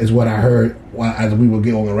DJ set is what I heard as we were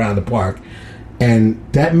going around the park, and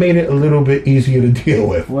that made it a little bit easier to deal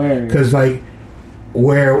with. Because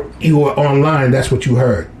where you were online, that's what you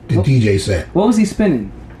heard, the DJ set. What was he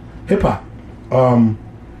spinning? Hip hop.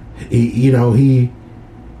 He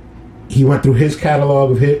went through his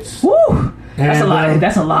catalog of hits. Woo! That's a lot.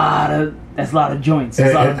 That's a lot of joints.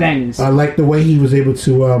 That's a lot of bangers. I like the way he was able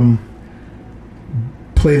to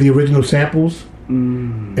play the original samples.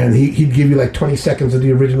 And he'd give you 20 seconds of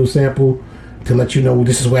the original sample to let you know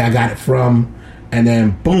this is where I got it from, and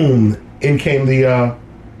then boom, in came the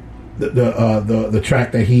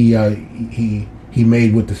track that he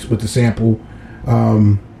made with the sample.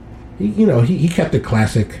 He kept it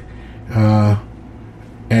classic, and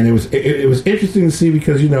it was interesting to see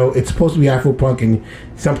because it's supposed to be Afropunk, and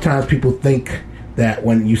sometimes people think that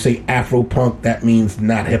when you say Afropunk that means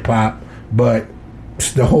not hip hop, but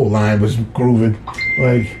the whole line was grooving.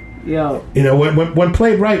 When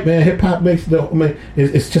played right, man, hip hop makes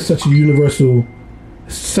it's just such a universal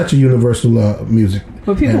music.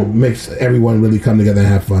 But people makes everyone really come together and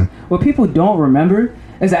have fun. What people don't remember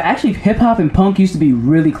is that actually hip hop and punk used to be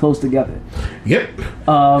really close together. Yep.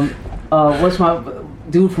 What's my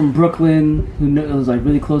dude from Brooklyn who was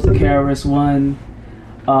really close to KRS-One?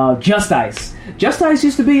 Just Ice. Just Ice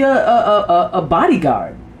used to be a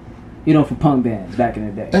bodyguard. For punk bands back in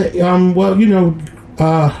the day.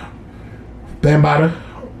 Bambaataa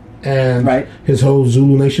and his whole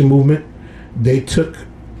Zulu Nation movement, they took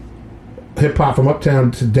hip hop from uptown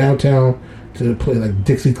to downtown to play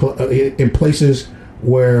Dixie Club in places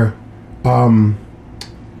where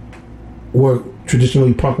were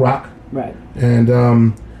traditionally punk rock. Right.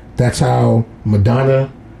 And that's how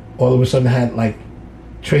Madonna all of a sudden had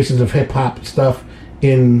traces of hip hop stuff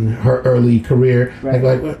in her early career. Right.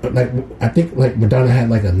 I think Madonna had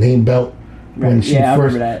a name belt when she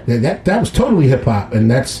first. I remember that was totally hip hop, and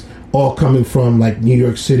that's all coming from New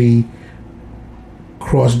York City.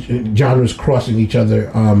 Genres crossing each other.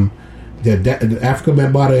 The Afrika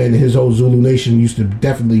Bambaataa and his whole Zulu Nation used to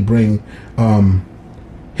definitely bring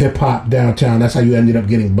hip hop downtown. That's how you ended up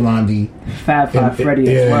getting Blondie, Fab Five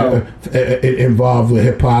Freddy as well. Involved with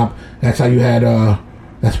hip hop. That's how you had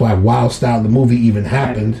That's why Wild Style, the movie, even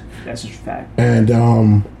happened. That's just a fact. And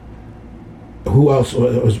who else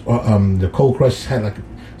was the Cold Crush had like a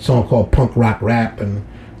song called Punk Rock Rap, and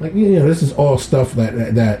like this is all stuff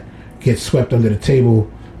that gets swept under the table.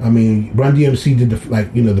 I mean, Run DMC did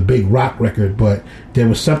the big rock record, but there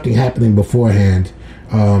was something happening beforehand.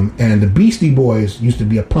 And the Beastie Boys used to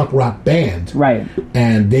be a punk rock band, right?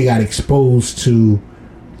 And they got exposed to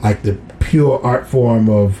like the pure art form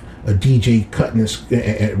of a DJ cutting his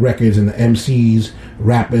records and the MCs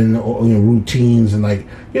rapping routines and them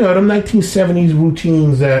 1970s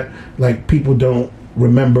routines that like people don't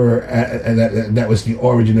remember. That was the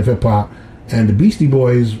origin of hip hop, and the Beastie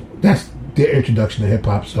Boys, that's their introduction to hip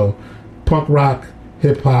hop. So punk rock,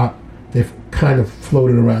 hip hop, they've kind of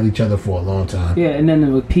floated around each other for a long time. Yeah, and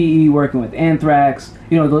then with PE working with Anthrax,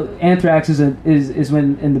 the Anthrax is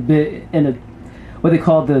when in what they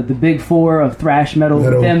call the big four of thrash metal,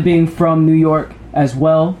 them being from New York as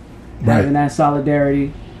well, having that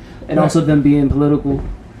solidarity, and also them being political.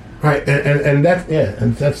 Right, and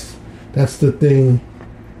that's the thing.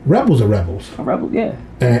 Rebels are rebels. A rebel, yeah.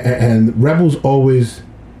 And rebels always,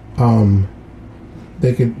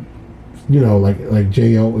 they could, like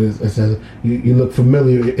J.O. says, you look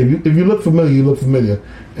familiar. If you look familiar, you look familiar.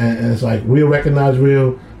 And it's like real recognize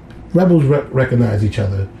real. Rebels recognize each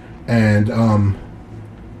other. And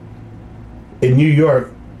in New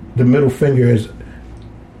York, the middle finger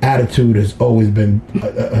attitude has always been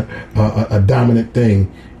a dominant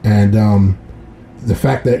thing. And the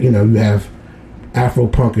fact that, you have Afro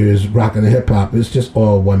punkers rocking the hip hop, it's just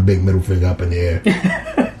all one big middle finger up in the air.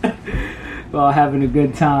 We're all having a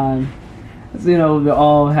good time.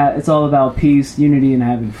 It's all about peace, unity, and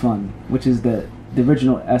having fun, which is the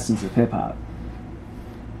original essence of hip hop.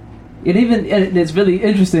 It's really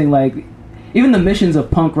interesting. Like even the missions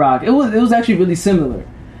of punk rock, it was actually really similar.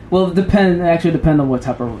 Well, it depend on what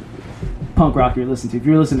type of punk rock you're listening to. If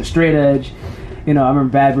you're listening to straight edge, I remember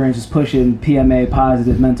Bad Brains was pushing PMA,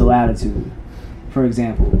 positive mental attitude, for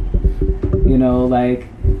example. Like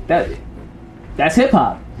that. That's hip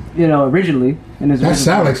hop. Originally. That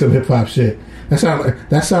sounds like some hip hop shit. That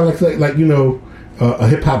sounds like a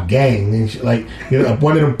hip hop gang and shit,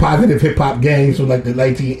 one of them positive hip hop gangs from like the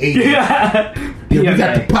 1980s. Yeah. We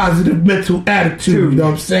got the positive mental attitude. You know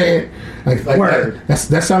what I'm saying? Like word. That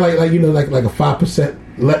sounds like a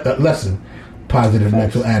 5% lesson. Positive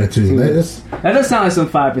mental attitude. That does sound like some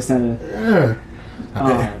 5%. Yeah.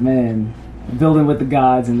 Oh man, building with the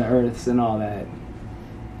gods and the earths and all that.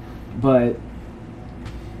 But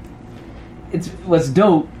it's what's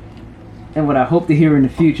dope, and what I hope to hear in the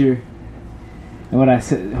future, and what I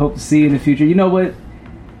hope to see in the future. You know what?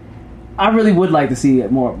 I really would like to see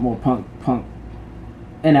more punk,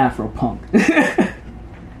 and Afro punk.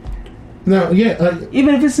 No, yeah.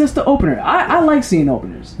 Even if it's just the opener, I like seeing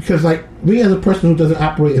openers because, like, me as a person who doesn't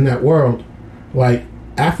operate in that world, like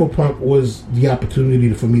Afro punk was the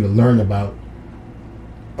opportunity for me to learn about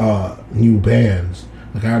new bands.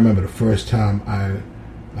 Like I remember the first time I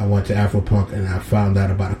went to Afropunk and I found out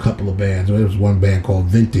about a couple of bands. There was one band called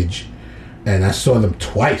Vintage, and I saw them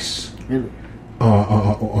twice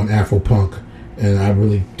on Afropunk, and I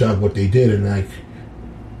really dug what they did. And like,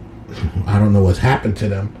 I don't know what's happened to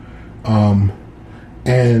them,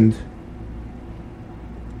 and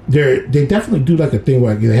they definitely do like a thing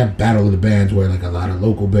where they have Battle of the Bands, where like a lot of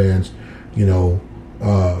local bands,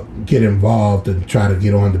 get involved and try to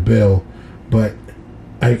get on the bill, but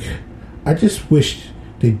I just wished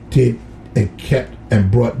they did and kept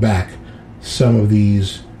and brought back some of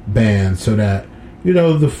these bands so that,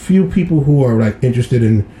 the few people who are like interested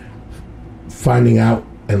in finding out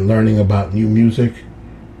and learning about new music,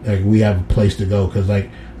 like we have a place to go. Because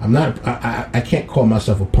like I can't call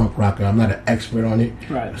myself a punk rocker. I'm not an expert on it.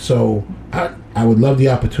 Right. So I would love the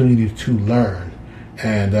opportunity to learn,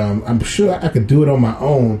 and I'm sure I could do it on my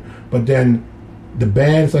own. But then the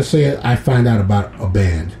bands, let's say I find out about a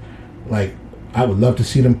band, like I would love to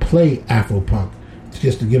see them play Afropunk,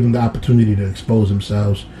 just to give them the opportunity to expose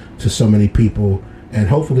themselves to so many people, and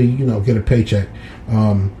hopefully, get a paycheck.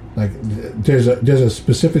 Like there's a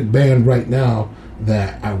specific band right now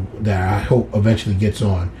that I hope eventually gets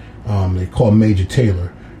on. They call Major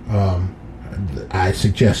Taylor. I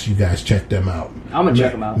suggest you guys check them out. I'm gonna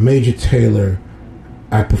check them out. Major Taylor.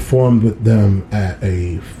 I performed with them at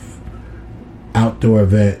a outdoor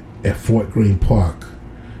event at Fort Greene Park,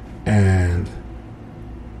 and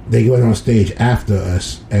they went on stage after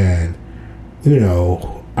us, and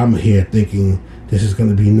I'm here thinking this is going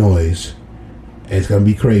to be noise, it's going to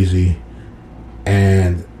be crazy,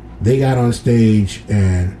 and they got on stage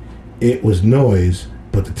and it was noise,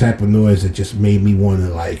 but the type of noise that just made me want to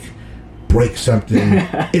like break something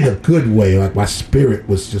in a good way. Like my spirit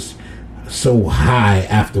was just so high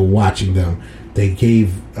after watching them. They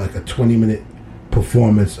gave like a 20-minute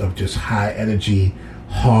performance of just high energy,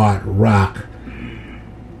 hard rock.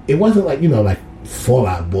 It wasn't like, like Fall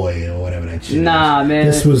Out Boy or whatever that shit Nah, is. man.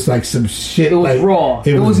 This was like some shit. It was like, raw.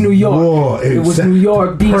 It was New York. Raw. It was New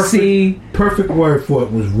York, DC. Perfect word for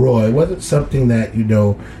it was raw. It wasn't something that,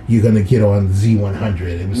 you're going to get on Z100.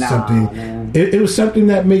 It was something. Man. It was something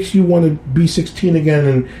that makes you want to be 16 again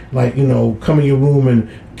and, like, come in your room and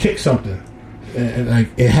kick something. And like,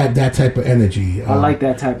 it had that type of energy. I like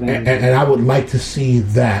that type of energy. And I would like to see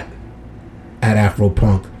that at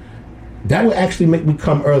Afropunk. That would actually make me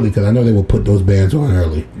come early, because I know they will put those bands on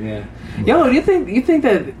early. Yeah. Yo, do you think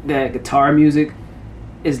that guitar music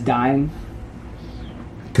is dying?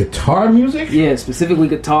 Guitar music? Yeah, specifically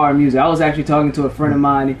guitar music. I was actually talking to a friend of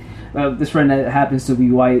mine, this friend that happens to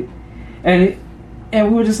be white, and we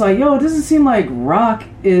were just like, yo, it doesn't seem like rock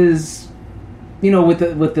is, with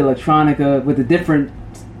the electronica, with the different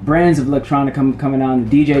brands of electronica coming out, and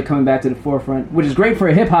the DJ coming back to the forefront, which is great for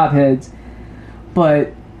hip hop heads,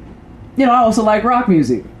 but I also like rock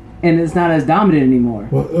music, and it's not as dominant anymore.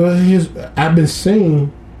 Well, I've been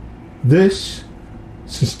saying this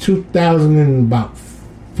since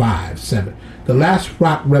 2005, 7. The last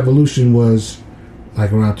rock revolution was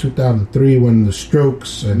like around 2003 when the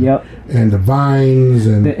Strokes and the Vines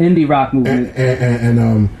and the indie rock movement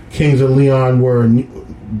and Kings of Leon were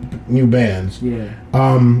new bands. Yeah.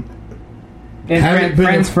 And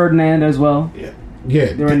Franz Ferdinand as well.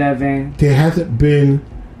 Yeah, they're in that vein. There hasn't been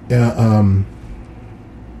a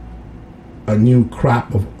new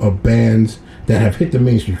crop of bands that have hit the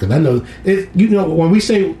mainstream, because I know when we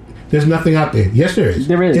say there's nothing out there, yes there is.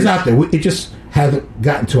 There is. It's out there. It just hasn't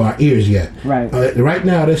gotten to our ears yet. Right. Right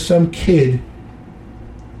now there's some kid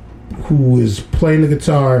who is playing the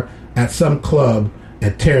guitar at some club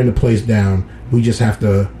and tearing the place down. We just have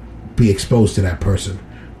to be exposed to that person.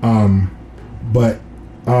 But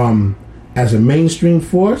as a mainstream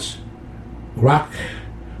force, rock,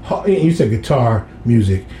 you said guitar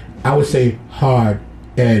music, I would say hard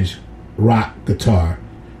edge rock guitar,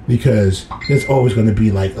 because there's always going to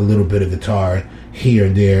be like a little bit of guitar here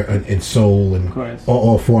and there, and soul and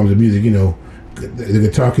all forms of music. The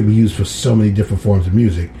guitar can be used for so many different forms of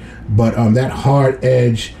music, but that hard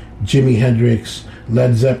edge, Jimi Hendrix,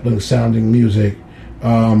 Led Zeppelin sounding music,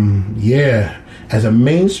 as a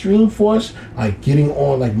mainstream force, like getting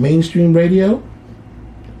on like mainstream radio,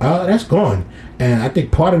 that's gone. And I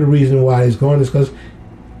think part of the reason why it's gone is because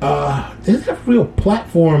there's a real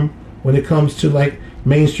platform when it comes to like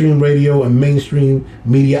mainstream radio and mainstream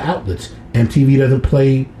media outlets. MTV doesn't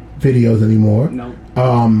play videos anymore. No.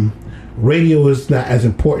 Radio is not as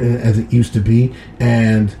important as it used to be,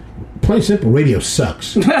 and plain simple, radio sucks.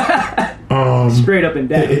 Straight up and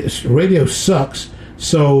down. Radio sucks.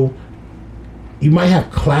 So you might have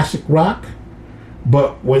classic rock,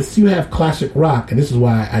 but once you have classic rock, and this is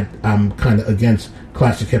why I'm kind of against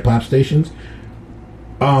classic hip hop stations.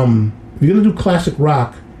 If you're gonna do classic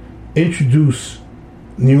rock, introduce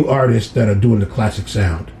new artists that are doing the classic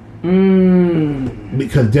sound.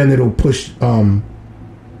 Because then it'll push.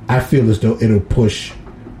 I feel as though it'll push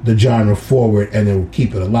the genre forward and it'll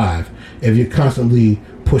keep it alive. If you're constantly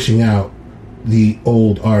pushing out the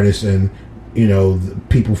old artists and the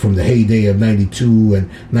people from the heyday of 92 and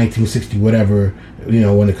 1960, whatever,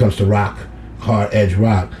 when it comes to rock, hard edge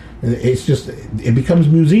rock, it's just, it becomes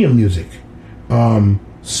museum music.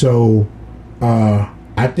 So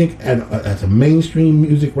I think as a mainstream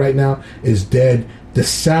music right now is dead. The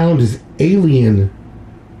sound is alien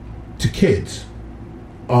to kids.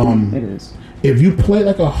 It is. If you play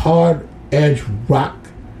like a hard edge rock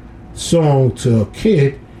song to a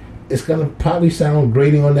kid, it's gonna probably sound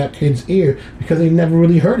grating on that kid's ear because they never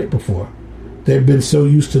really heard it before. They've been so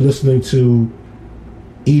used to listening to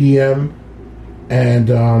EDM and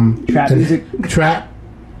trap music. Trap.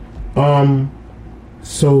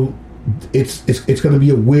 So it's gonna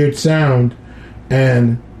be a weird sound,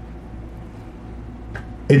 and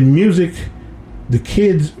in music, the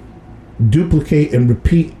kids duplicate and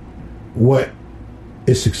repeat what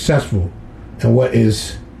is successful and what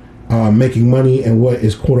is making money and what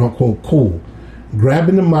is quote unquote cool.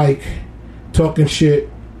 Grabbing the mic, talking shit,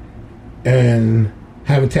 and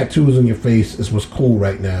having tattoos on your face is what's cool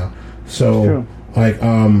right now. So like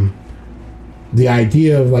the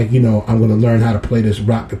idea of like, I'm going to learn how to play this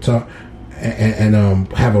rock guitar and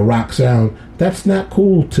have a rock sound, that's not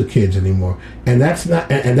cool to kids anymore. And that's not,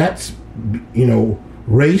 and that's,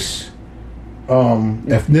 race,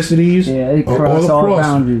 ethnicities, it cross all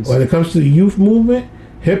boundaries. When it comes to the youth movement,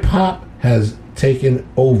 hip hop has taken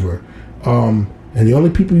over. And the only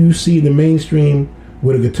people you see in the mainstream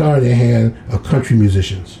with a guitar in their hand are country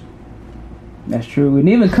musicians. That's true. And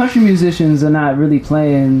even country musicians are not really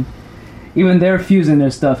playing. Even they're fusing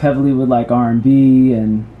their stuff heavily with like R&B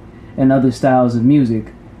and other styles of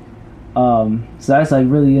music. So that's like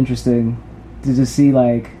really interesting to just see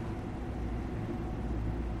like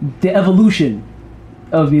the evolution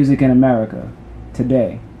of music in America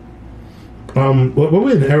today.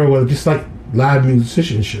 We're in an era where just like live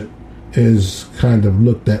musicianship is kind of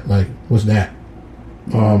looked at like, what's that?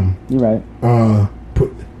 You're right.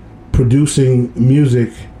 Producing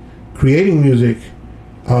music, creating music,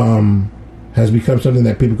 has become something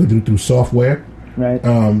that people can do through software, right?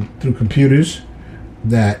 Through computers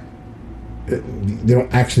that they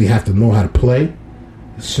don't actually have to know how to play.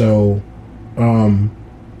 So,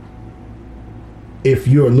 if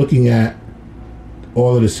you're looking at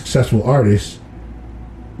all of the successful artists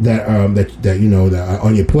that you know that are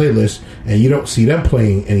on your playlist, and you don't see them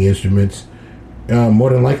playing any instruments, more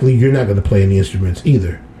than likely you're not going to play any instruments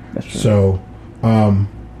either. That's true. So,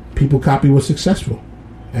 people copy what's successful,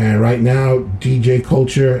 and right now DJ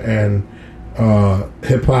culture and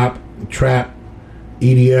hip hop, trap,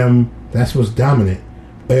 EDM, that's what's dominant.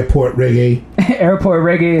 Airport reggae. Airport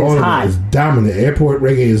reggae is hot. It's dominant. Airport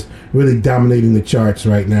reggae is really dominating the charts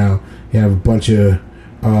right now. You have a bunch of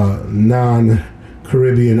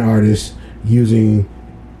non-Caribbean artists using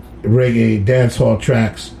reggae dancehall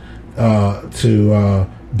tracks to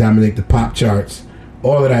dominate the pop charts.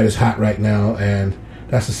 All of that is hot right now, and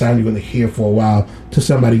that's the sound you're going to hear for a while till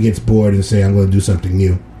somebody gets bored and say, I'm going to do something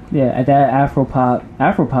new. Yeah, that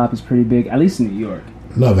Afropop is pretty big, at least in New York.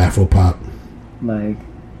 Love Afropop. Like,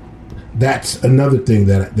 that's another thing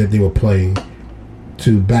that they were playing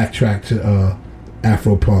to backtrack to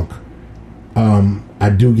Afropunk. I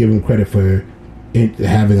do give them credit for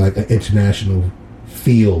having like an international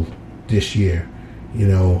feel this year. You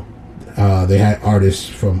know, they had artists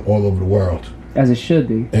from all over the world, as it should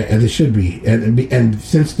be, and it should be. And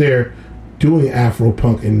since they're doing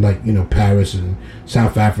Afropunk in like, you know, Paris and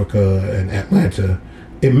South Africa and Atlanta,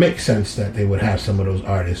 it makes sense that they would have some of those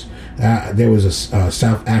artists. There was a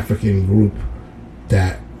South African group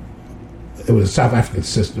it was a South African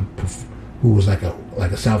sister who was like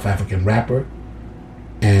a South African rapper,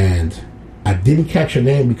 and I didn't catch her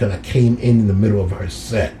name because I came in the middle of her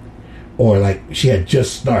set, or like she had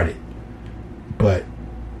just started. But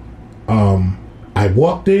I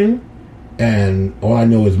walked in, and all I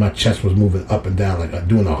know is my chest was moving up and down, like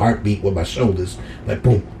doing a heartbeat with my shoulders, like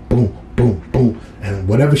boom, boom, boom, boom. And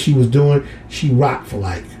whatever she was doing, she rocked for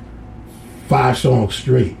like 5 songs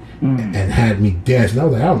straight and had me dancing. I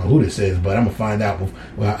was like, I don't know who this is, but I'm going to find out.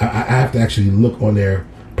 Well, I have to actually look on their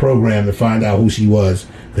program to find out who she was,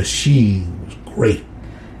 because she was great.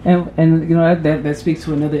 And you know, that speaks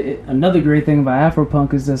to another great thing about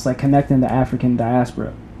Afropunk is just like connecting the African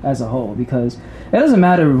diaspora as a whole, because it doesn't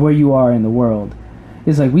matter where you are in the world.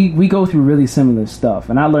 It's like we go through really similar stuff,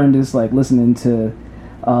 and I learned this like listening to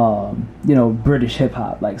you know, British hip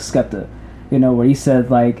hop like Skepta, you know, where he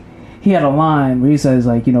said like he had a line where he says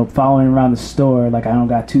like, you know, following around the store like, I don't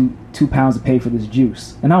got two pounds to pay for this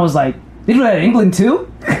juice, and I was like, they do that in England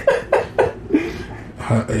too?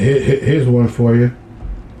 Here's one for you.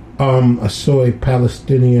 I saw a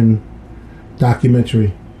Palestinian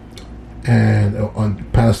documentary and on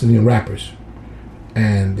Palestinian rappers,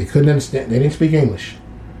 and they couldn't understand. They didn't speak English,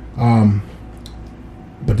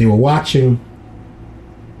 but they were watching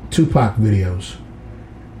Tupac videos,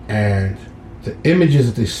 and the images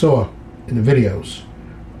that they saw in the videos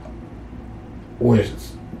were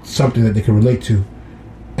something that they could relate to,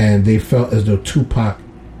 and they felt as though Tupac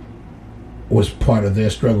was part of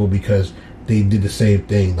their struggle because they did the same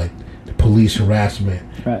thing, like the police harassment,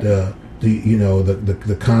 right. the you know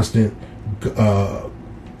the constant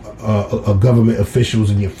government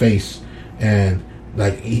officials in your face, and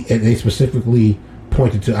like they specifically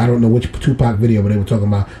pointed to, I don't know which Tupac video, but they were talking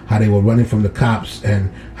about how they were running from the cops and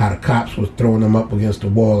how the cops was throwing them up against the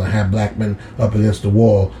wall and had black men up against the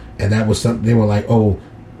wall, and that was something they were like, oh,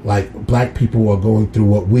 like black people are going through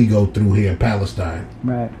what we go through here in Palestine,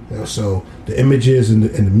 right? You know, so the images and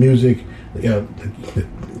the music, you know,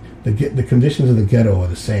 the conditions of the ghetto are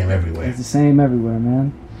the same everywhere. It's the same everywhere,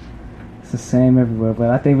 man. It's the same everywhere. But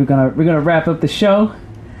I think we're gonna wrap up the show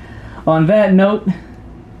on that note.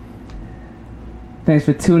 Thanks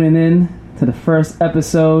for tuning in to the first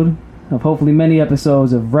episode of hopefully many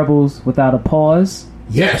episodes of Rebels Without a Pause.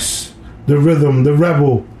 Yes, the rhythm, the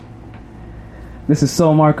rebel. This is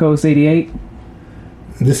Soul Marcos 88.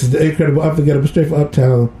 This is the incredible, unforgettable, straight for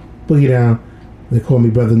Uptown, Boogie Down. They call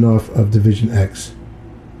me Brother North of Division X.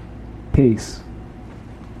 Peace.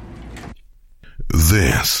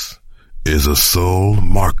 This is a Soul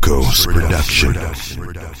Marcos production.